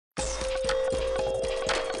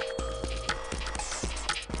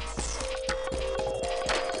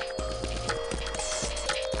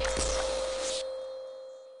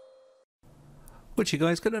What you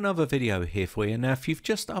guys, got another video here for you. Now if you've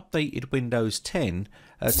just updated Windows 10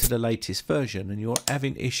 to the latest version and you're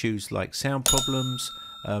having issues like sound problems,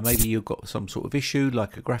 maybe you've got some sort of issue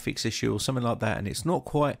like a graphics issue or something like that, and it's not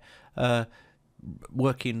quite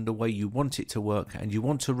working the way you want it to work, and you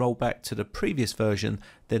want to roll back to the previous version,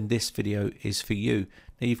 then this video is for you.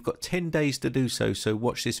 Now you've got 10 days to do so, so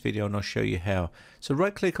watch this video and I'll show you how. So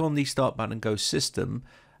right click on the start button and go system,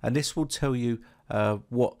 and this will tell you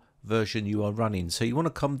what version you are running. So you want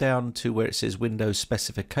to come down to where it says Windows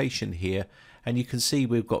specification here, and you can see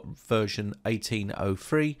we've got version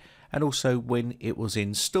 1803 and also when it was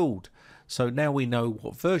installed. So now we know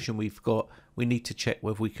what version we've got. We need to check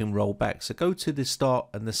whether we can roll back. So go to the start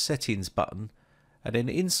and the settings button, and then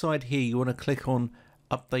inside here you want to click on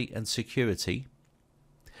update and security,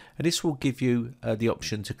 and this will give you the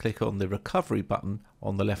option to click on the recovery button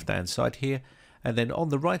on the left hand side here, and then on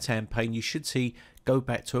the right hand pane you should see go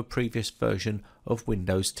back to a previous version of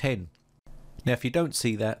Windows 10. Now if you don't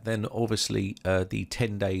see that, then obviously the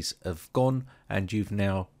 10 days have gone and you've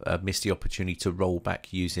now missed the opportunity to roll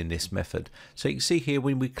back using this method. So you can see here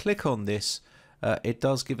when we click on this, it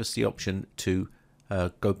does give us the option to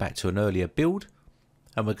go back to an earlier build,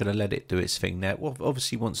 and we're going to let it do its thing. Now it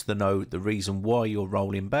obviously wants to know the reason why you're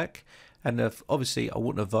rolling back, and obviously I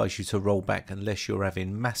wouldn't advise you to roll back unless you're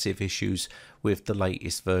having massive issues with the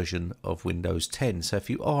latest version of Windows 10. So if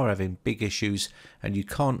you are having big issues and you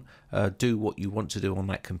can't do what you want to do on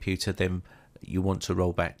that computer, then you want to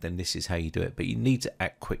roll back, then this is how you do it, but you need to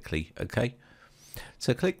act quickly. Okay,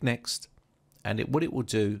 so click next, and what it will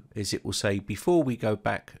do is it will say before we go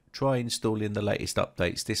back, try installing the latest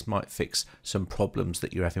updates. This might fix some problems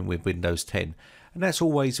that you're having with Windows 10, and that's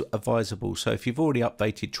always advisable. So if you've already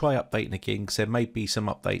updated, try updating again, because there may be some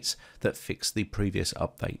updates that fix the previous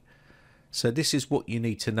update. So this is what you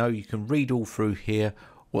need to know. You can read all through here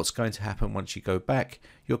what's going to happen once you go back.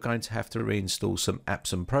 You're going to have to reinstall some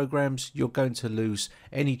apps and programs. You're going to lose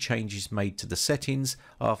any changes made to the settings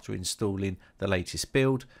after installing the latest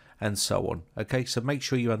build, and so on. Okay, so make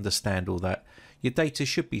sure you understand all that. Your data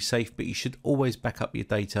should be safe, but you should always back up your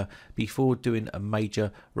data before doing a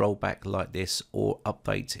major rollback like this or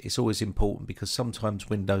update. It's always important because sometimes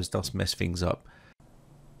Windows does mess things up.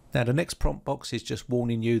 Now the next prompt box is just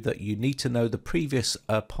warning you that you need to know the previous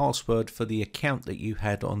password for the account that you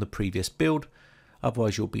had on the previous build,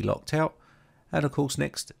 otherwise you'll be locked out. And of course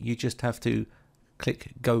next you just have to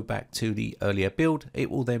click go back to the earlier build. It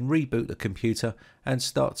will then reboot the computer and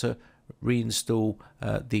start to reinstall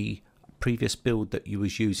the previous build that you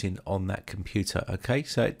was using on that computer. Okay,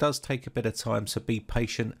 so it does take a bit of time, so be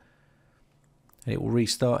patient. And it will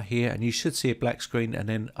restart here, and you should see a black screen, and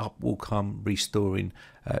then up will come restoring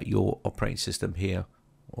your operating system here,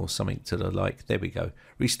 or something to the like. There we go,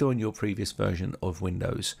 restoring your previous version of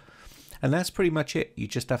Windows. And that's pretty much it. You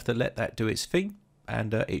just have to let that do its thing,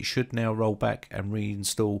 and it should now roll back and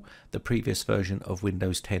reinstall the previous version of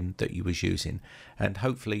Windows 10 that you was using, and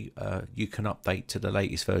hopefully you can update to the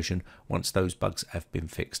latest version once those bugs have been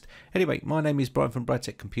fixed. Anyway, my name is Brian from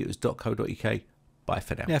briteccomputers.co.uk. Bye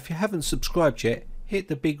for now. Now if you haven't subscribed yet, hit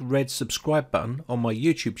the big red subscribe button on my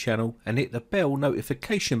YouTube channel and hit the bell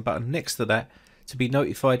notification button next to that to be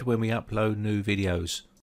notified when we upload new videos.